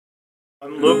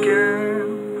I'm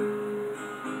looking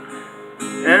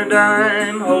and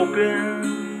I'm hoping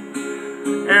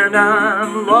and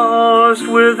I'm lost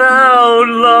without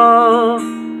love.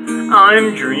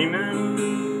 I'm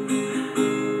dreaming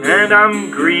and I'm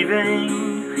grieving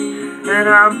and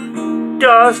I'm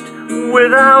dust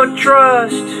without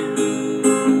trust.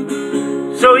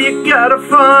 So you gotta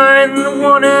find the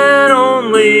one and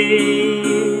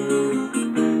only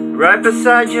right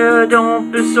beside you.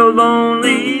 Don't be so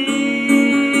lonely.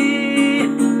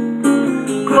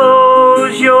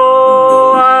 Close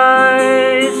your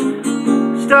eyes,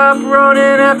 stop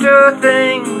running after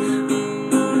things.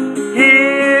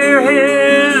 Hear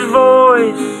his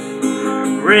voice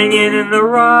ringing in the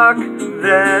rock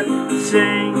that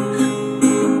sings.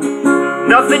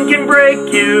 Nothing can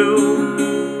break you,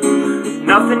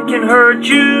 nothing can hurt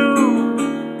you,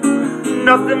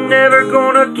 nothing ever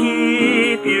gonna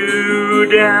keep you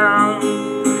down.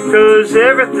 'Cause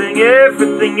everything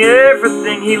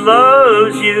he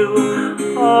loves you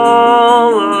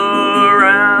all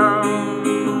around.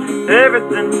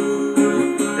 Everything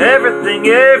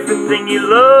he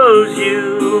loves you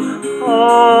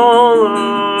all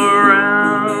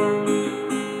around.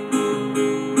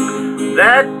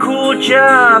 That cool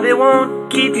job, it won't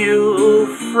keep you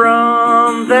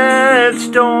from that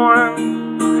storm.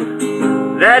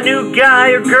 That new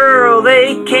guy or girl,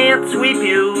 they can't sweep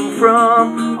you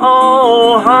from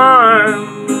all harm.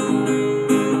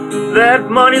 That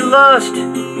money lust,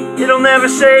 it'll never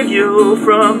save you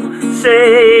from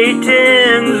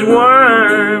Satan's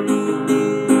worm.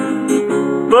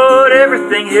 But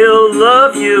everything, he'll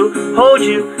love you, hold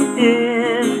you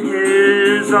in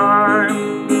his arms.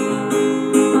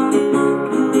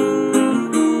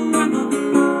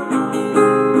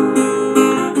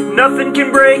 Nothing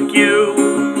can break you,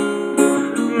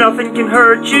 nothing can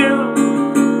hurt you,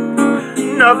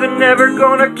 nothing ever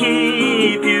gonna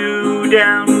keep you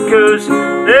down. 'Cause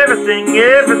everything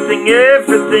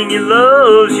he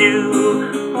loves you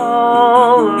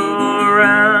all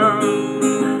around.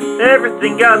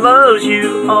 Everything, God loves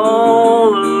you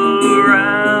all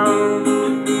around.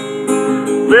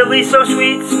 Lily so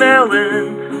sweet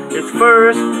smelling, it's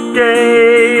first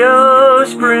day of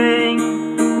spring.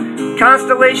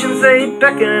 Constellations they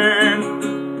beckon,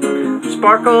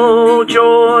 sparkle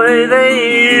joy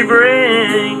they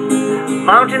bring.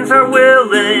 Mountains are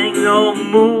willing, they'll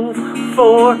move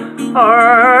for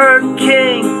our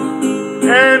King.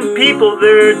 And people,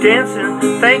 they're dancing,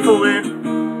 thankful in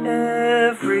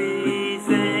everything.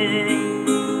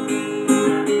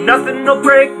 Nothing will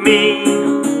break me,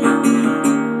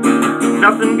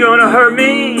 nothing gonna hurt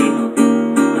me,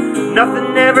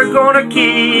 nothing ever gonna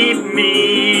keep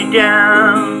me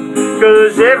down.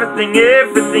 'Cause everything,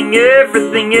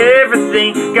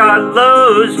 God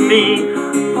loves me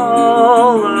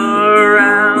all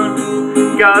around.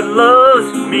 God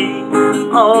loves me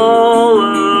all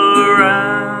around.